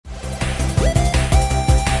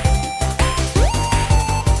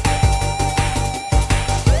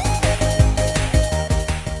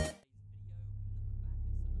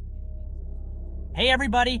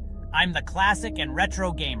everybody, I'm the classic and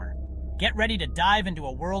retro gamer. Get ready to dive into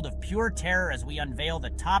a world of pure terror as we unveil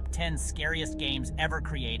the top 10 scariest games ever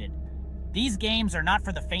created. These games are not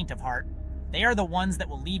for the faint of heart. They are the ones that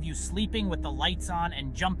will leave you sleeping with the lights on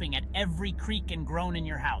and jumping at every creak and groan in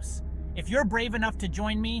your house. If you're brave enough to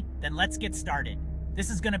join me, then let's get started. This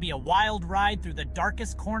is going to be a wild ride through the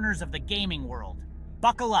darkest corners of the gaming world.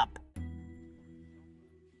 Buckle up.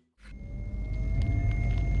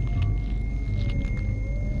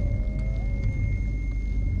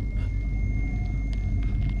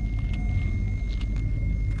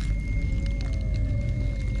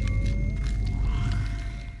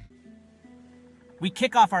 We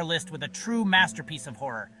kick off our list with a true masterpiece of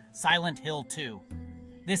horror, Silent Hill 2.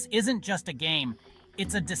 This isn't just a game,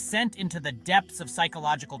 it's a descent into the depths of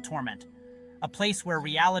psychological torment, a place where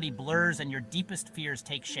reality blurs and your deepest fears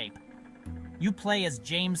take shape. You play as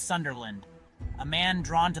James Sunderland, a man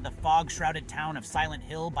drawn to the fog-shrouded town of Silent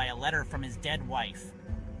Hill by a letter from his dead wife.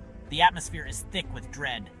 The atmosphere is thick with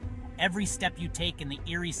dread. Every step you take in the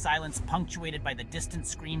eerie silence punctuated by the distant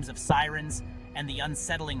screams of sirens and the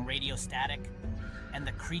unsettling radio static. And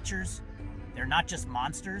the creatures, they're not just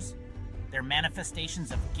monsters, they're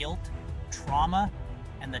manifestations of guilt, trauma,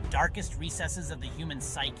 and the darkest recesses of the human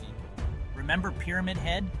psyche. Remember Pyramid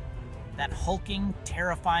Head? That hulking,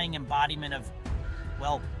 terrifying embodiment of,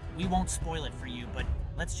 well, we won't spoil it for you, but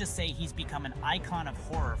let's just say he's become an icon of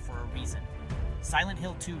horror for a reason. Silent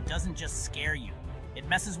Hill 2 doesn't just scare you, it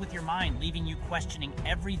messes with your mind, leaving you questioning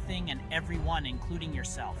everything and everyone, including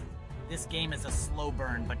yourself. This game is a slow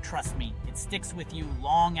burn, but trust me, it sticks with you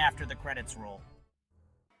long after the credits roll.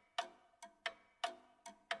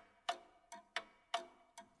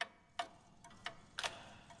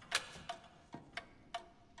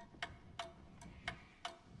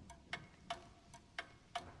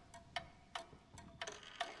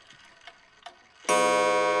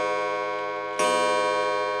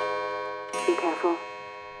 Be careful.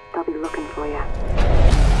 They'll be looking for you.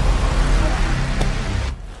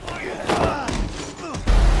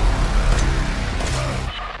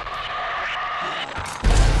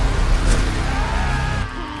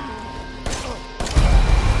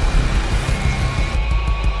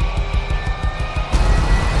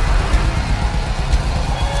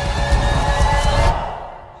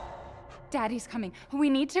 Daddy's coming. We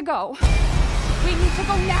need to go. We need to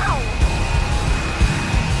go now!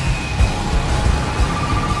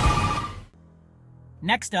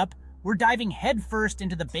 Next up, we're diving headfirst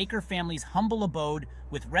into the Baker family's humble abode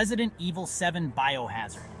with Resident Evil 7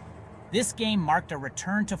 Biohazard. This game marked a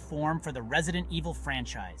return to form for the Resident Evil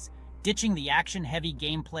franchise, ditching the action-heavy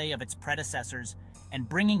gameplay of its predecessors and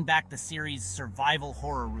bringing back the series' survival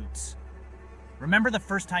horror roots. Remember the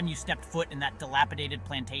first time you stepped foot in that dilapidated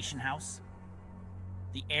plantation house?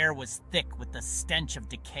 The air was thick with the stench of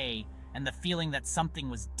decay and the feeling that something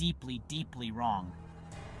was deeply, deeply wrong.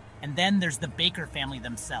 And then there's the Baker family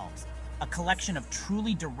themselves, a collection of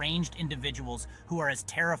truly deranged individuals who are as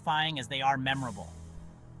terrifying as they are memorable.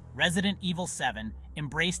 Resident Evil 7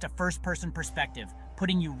 embraced a first-person perspective,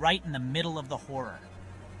 putting you right in the middle of the horror.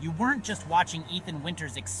 You weren't just watching Ethan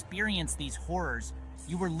Winters experience these horrors,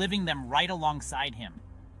 you were living them right alongside him.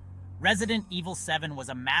 Resident Evil 7 was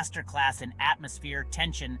a masterclass in atmosphere,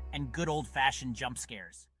 tension, and good old-fashioned jump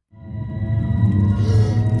scares.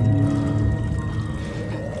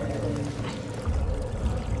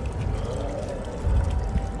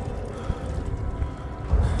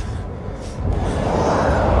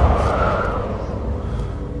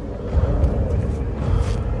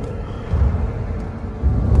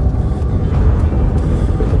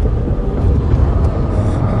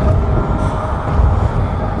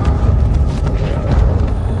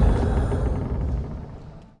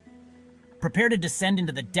 Prepare to descend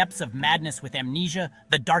into the depths of madness with Amnesia,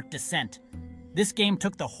 The Dark Descent. This game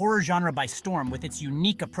took the horror genre by storm with its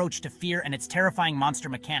unique approach to fear and its terrifying monster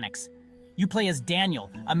mechanics. You play as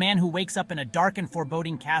Daniel, a man who wakes up in a dark and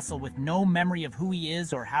foreboding castle with no memory of who he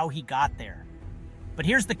is or how he got there. But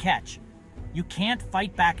here's the catch. You can't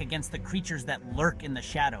fight back against the creatures that lurk in the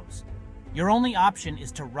shadows. Your only option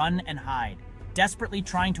is to run and hide, desperately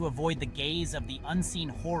trying to avoid the gaze of the unseen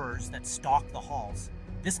horrors that stalk the halls.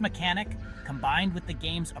 This mechanic, combined with the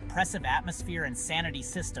game's oppressive atmosphere and sanity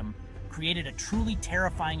system, created a truly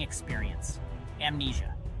terrifying experience.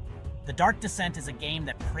 Amnesia. The Dark Descent is a game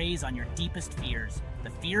that preys on your deepest fears,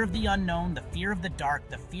 the fear of the unknown, the fear of the dark,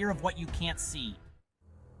 the fear of what you can't see.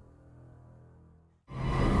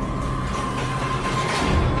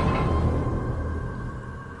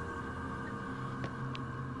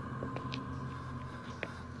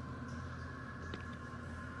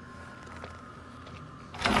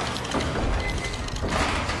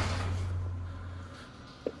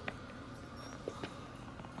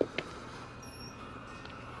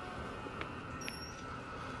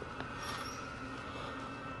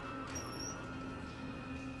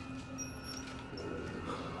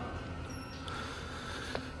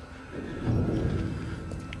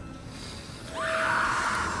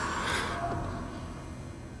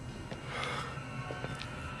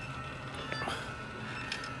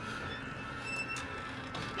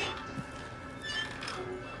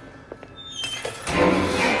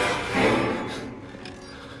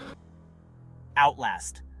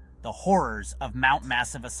 Outlast, the horrors of Mount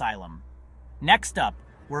Massive Asylum. Next up,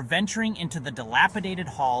 we're venturing into the dilapidated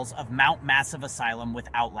halls of Mount Massive Asylum with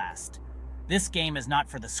Outlast. This game is not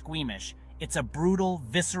for the squeamish. It's a brutal,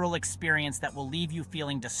 visceral experience that will leave you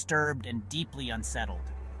feeling disturbed and deeply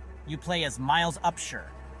unsettled. You play as Miles Upshur,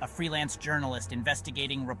 a freelance journalist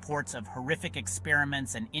investigating reports of horrific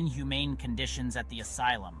experiments and inhumane conditions at the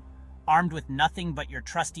asylum. Armed with nothing but your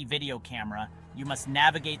trusty video camera, you must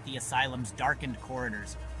navigate the asylum's darkened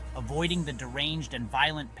corridors, avoiding the deranged and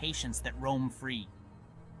violent patients that roam free.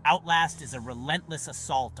 Outlast is a relentless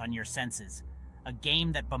assault on your senses, a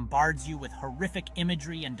game that bombards you with horrific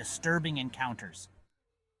imagery and disturbing encounters.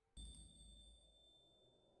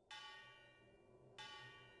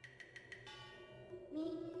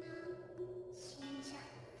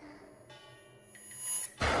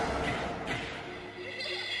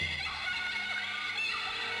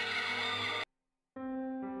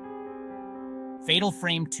 Fatal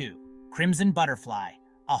Frame 2, Crimson Butterfly,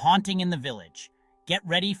 A Haunting in the Village. Get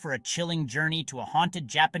ready for a chilling journey to a haunted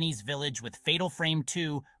Japanese village with Fatal Frame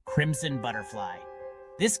 2, Crimson Butterfly.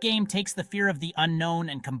 This game takes the fear of the unknown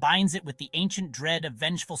and combines it with the ancient dread of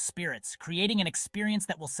vengeful spirits, creating an experience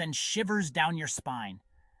that will send shivers down your spine.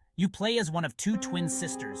 You play as one of two twin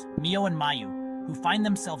sisters, Mio and Mayu, who find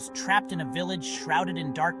themselves trapped in a village shrouded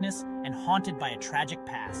in darkness and haunted by a tragic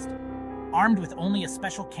past. Armed with only a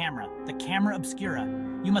special camera, the camera obscura,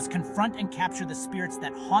 you must confront and capture the spirits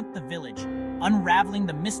that haunt the village, unraveling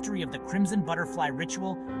the mystery of the Crimson Butterfly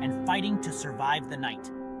ritual and fighting to survive the night.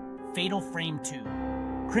 Fatal Frame 2.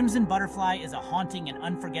 Crimson Butterfly is a haunting and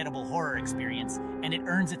unforgettable horror experience, and it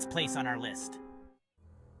earns its place on our list.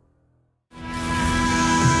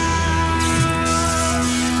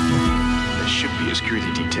 There should be a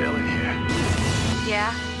security detail in here.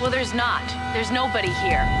 Yeah? Well, there's not. There's nobody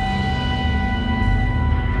here.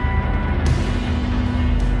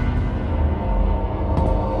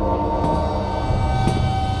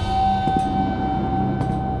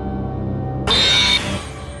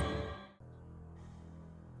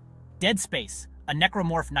 Dead Space, a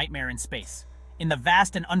necromorph nightmare in space. In the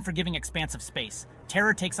vast and unforgiving expanse of space,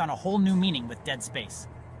 terror takes on a whole new meaning with Dead Space.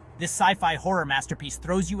 This sci-fi horror masterpiece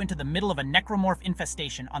throws you into the middle of a necromorph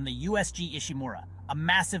infestation on the USG Ishimura, a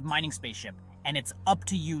massive mining spaceship, and it's up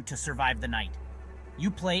to you to survive the night. You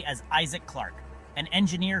play as Isaac Clarke, an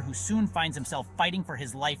engineer who soon finds himself fighting for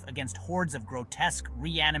his life against hordes of grotesque,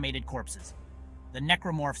 reanimated corpses. The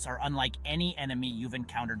necromorphs are unlike any enemy you've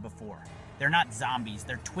encountered before. They're not zombies,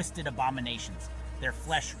 they're twisted abominations, their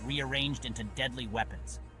flesh rearranged into deadly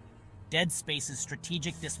weapons. Dead Space's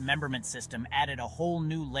strategic dismemberment system added a whole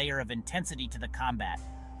new layer of intensity to the combat,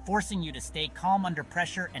 forcing you to stay calm under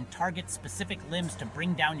pressure and target specific limbs to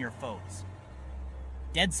bring down your foes.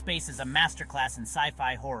 Dead Space is a masterclass in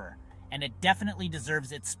sci-fi horror, and it definitely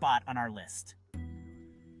deserves its spot on our list.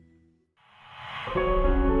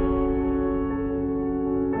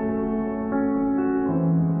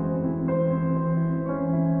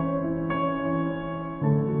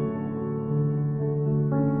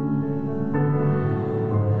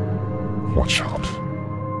 Watch out.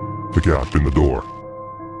 The gap in the door.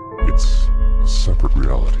 It's a separate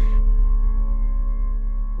reality.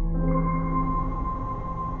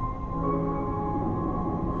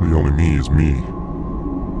 The only me is me.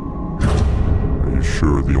 Are you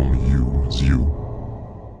sure the only you is you?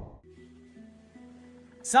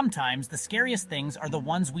 Sometimes the scariest things are the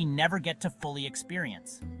ones we never get to fully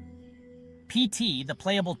experience. PT, the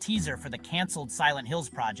playable teaser for the cancelled Silent Hills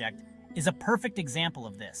project, is a perfect example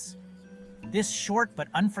of this. This short but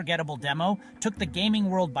unforgettable demo took the gaming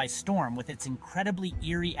world by storm with its incredibly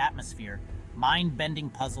eerie atmosphere, mind-bending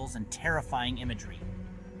puzzles, and terrifying imagery.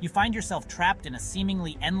 You find yourself trapped in a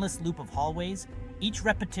seemingly endless loop of hallways, each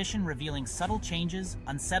repetition revealing subtle changes,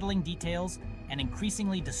 unsettling details, and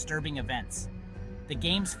increasingly disturbing events. The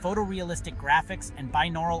game's photorealistic graphics and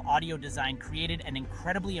binaural audio design created an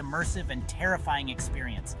incredibly immersive and terrifying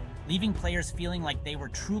experience, leaving players feeling like they were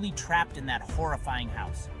truly trapped in that horrifying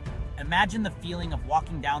house. Imagine the feeling of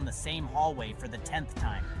walking down the same hallway for the 10th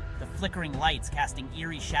time, the flickering lights casting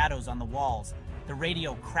eerie shadows on the walls, the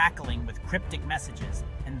radio crackling with cryptic messages,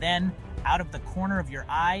 and then, out of the corner of your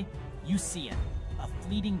eye, you see it, a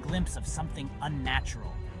fleeting glimpse of something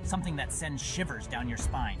unnatural, something that sends shivers down your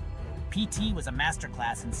spine. PT was a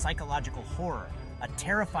masterclass in psychological horror, a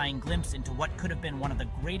terrifying glimpse into what could have been one of the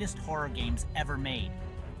greatest horror games ever made.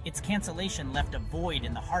 Its cancellation left a void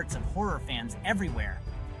in the hearts of horror fans everywhere,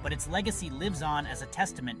 but its legacy lives on as a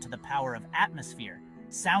testament to the power of atmosphere,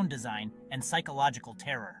 sound design, and psychological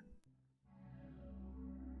terror.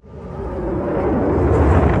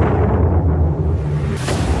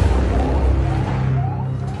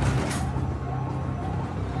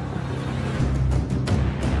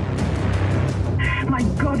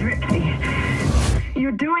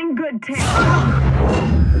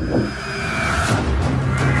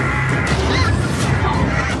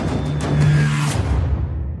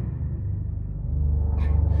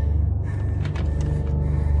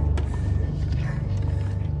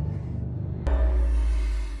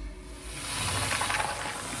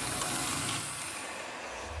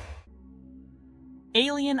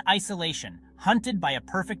 Alien Isolation, hunted by a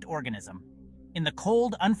perfect organism. In the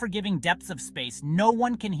cold, unforgiving depths of space, no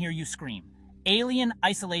one can hear you scream. Alien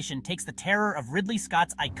Isolation takes the terror of Ridley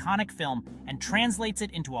Scott's iconic film and translates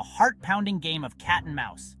it into a heart-pounding game of cat and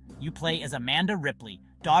mouse. You play as Amanda Ripley,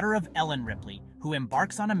 daughter of Ellen Ripley, who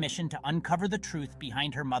embarks on a mission to uncover the truth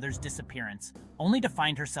behind her mother's disappearance, only to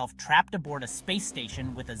find herself trapped aboard a space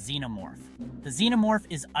station with a xenomorph. The xenomorph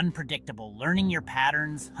is unpredictable, learning your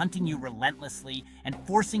patterns, hunting you relentlessly, and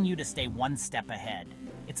forcing you to stay one step ahead.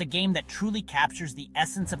 It's a game that truly captures the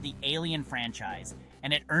essence of the Alien franchise,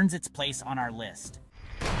 and it earns its place on our list.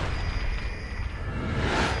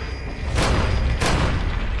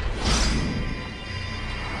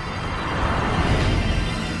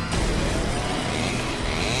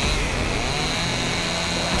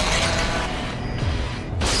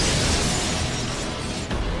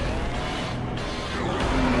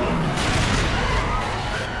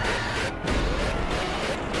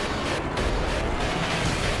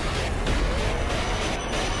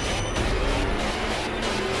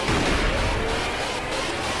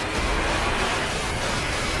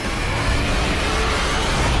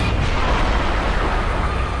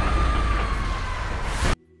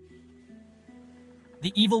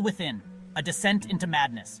 The Evil Within, a descent into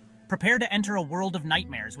madness. Prepare to enter a world of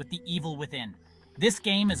nightmares with the Evil Within. This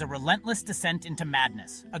game is a relentless descent into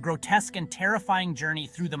madness, a grotesque and terrifying journey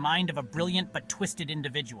through the mind of a brilliant but twisted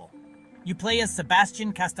individual. You play as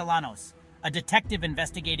Sebastian Castellanos, a detective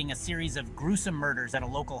investigating a series of gruesome murders at a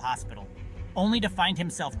local hospital, only to find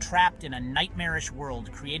himself trapped in a nightmarish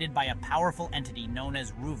world created by a powerful entity known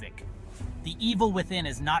as Ruvik. The Evil Within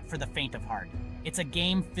is not for the faint of heart. It's a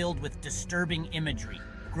game filled with disturbing imagery,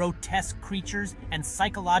 grotesque creatures, and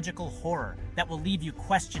psychological horror that will leave you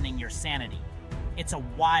questioning your sanity. It's a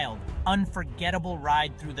wild, unforgettable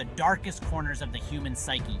ride through the darkest corners of the human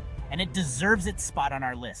psyche, and it deserves its spot on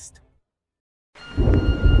our list.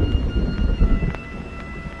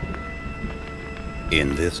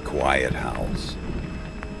 In this quiet house,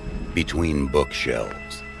 between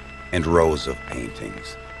bookshelves and rows of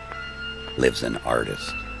paintings, lives an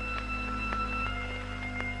artist.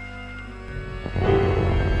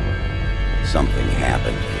 Something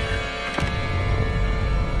happened here.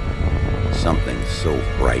 Something so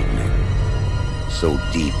frightening, so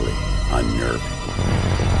deeply unnerving.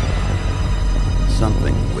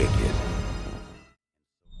 Something wicked.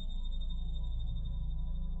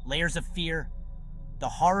 Layers of Fear, the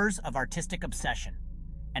horrors of artistic obsession.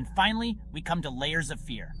 And finally, we come to Layers of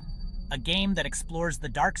Fear, a game that explores the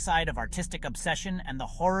dark side of artistic obsession and the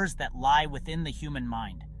horrors that lie within the human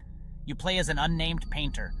mind. You play as an unnamed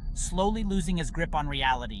painter, slowly losing his grip on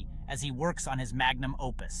reality as he works on his magnum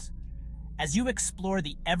opus. As you explore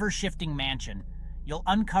the ever-shifting mansion, you'll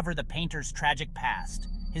uncover the painter's tragic past,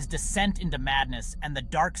 his descent into madness, and the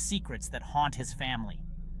dark secrets that haunt his family.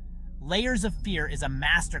 Layers of Fear is a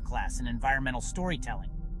masterclass in environmental storytelling,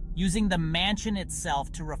 using the mansion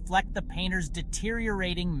itself to reflect the painter's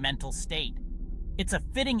deteriorating mental state. It's a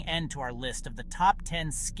fitting end to our list of the top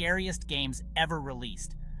 10 scariest games ever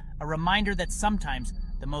released, a reminder that sometimes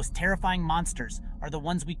the most terrifying monsters are the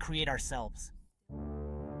ones we create ourselves.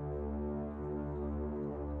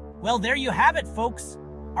 Well, there you have it, folks.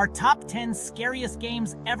 Our top 10 scariest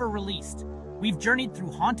games ever released. We've journeyed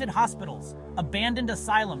through haunted hospitals, abandoned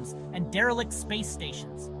asylums, and derelict space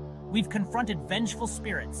stations. We've confronted vengeful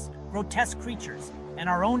spirits, grotesque creatures, and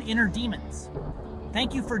our own inner demons.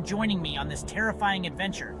 Thank you for joining me on this terrifying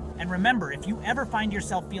adventure. And remember, if you ever find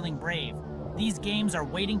yourself feeling brave, these games are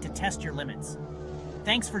waiting to test your limits.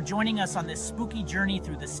 Thanks for joining us on this spooky journey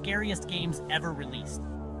through the scariest games ever released.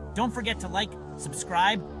 Don't forget to like,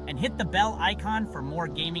 subscribe, and hit the bell icon for more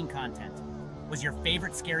gaming content. Was your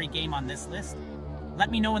favorite scary game on this list? Let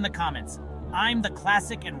me know in the comments. I'm the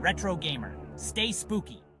classic and retro gamer. Stay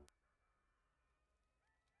spooky.